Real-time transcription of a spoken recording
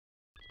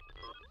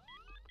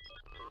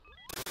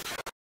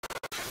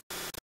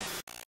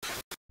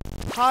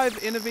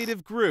Hive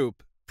Innovative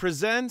Group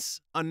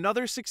presents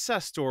another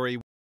success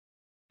story.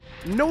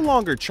 No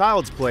longer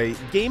child's play,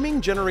 gaming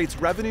generates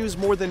revenues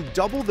more than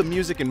double the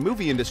music and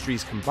movie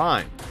industries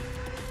combined.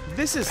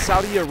 This is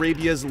Saudi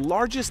Arabia's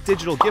largest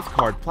digital gift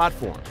card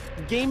platform.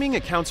 Gaming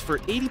accounts for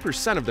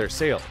 80% of their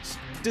sales.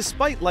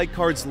 Despite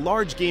LikeCard's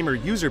large gamer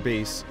user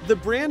base, the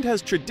brand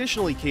has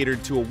traditionally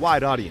catered to a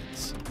wide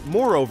audience.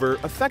 Moreover,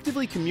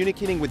 effectively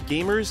communicating with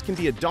gamers can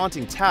be a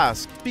daunting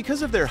task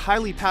because of their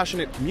highly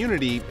passionate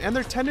community and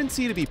their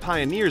tendency to be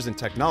pioneers in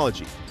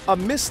technology. A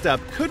misstep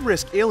could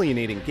risk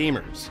alienating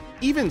gamers.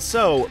 Even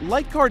so,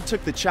 LikeCard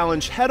took the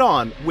challenge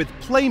head-on with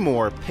Play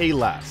More, Pay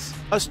Less,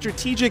 a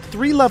strategic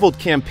three-leveled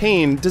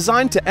campaign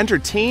designed to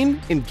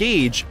entertain,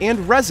 engage, and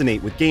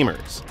resonate with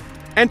gamers.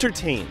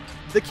 Entertain.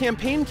 The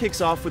campaign kicks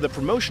off with a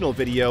promotional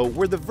video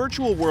where the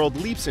virtual world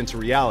leaps into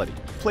reality.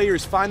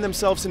 Players find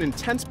themselves in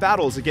intense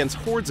battles against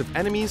hordes of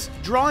enemies,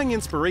 drawing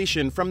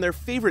inspiration from their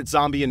favorite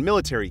zombie and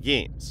military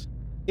games.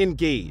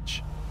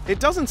 Engage. It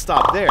doesn't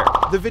stop there.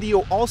 The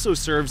video also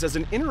serves as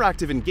an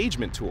interactive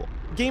engagement tool.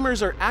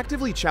 Gamers are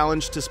actively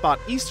challenged to spot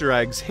Easter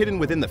eggs hidden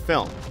within the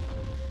film.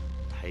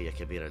 تحية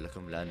كبيرة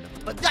لكم لأنه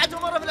بدعتوا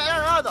مرة في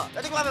الإعلان هذا،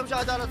 يعطيكم العافية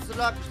مشاهدة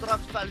اشتراك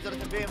وتفعيل زر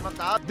التنبيه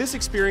مقطعات. This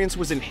experience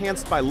was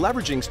enhanced by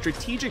leveraging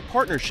strategic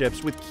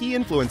partnerships with key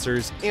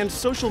influencers and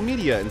social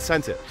media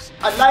incentives.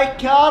 اللايك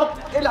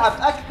كارد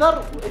العب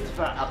أكثر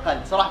وادفع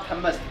أقل، صراحة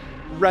تحمست.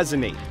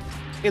 Resonate.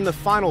 In the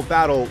final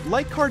battle,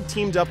 LikeCard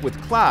teamed up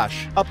with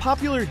Clash, a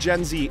popular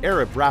Gen Z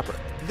Arab rapper.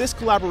 This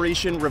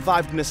collaboration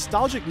revived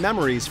nostalgic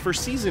memories for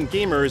seasoned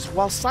gamers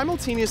while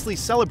simultaneously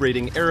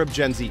celebrating Arab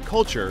Gen Z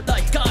culture,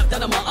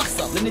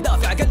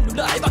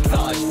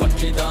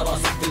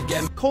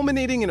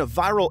 culminating in a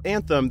viral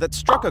anthem that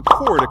struck a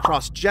chord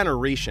across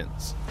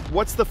generations.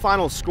 What's the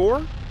final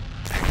score?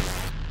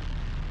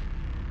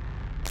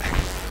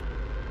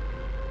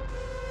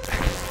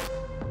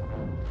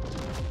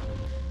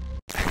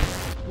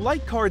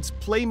 LikeCard's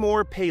Play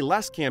More, Pay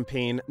Less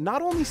campaign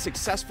not only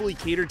successfully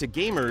catered to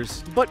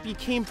gamers, but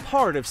became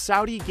part of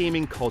Saudi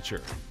gaming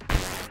culture.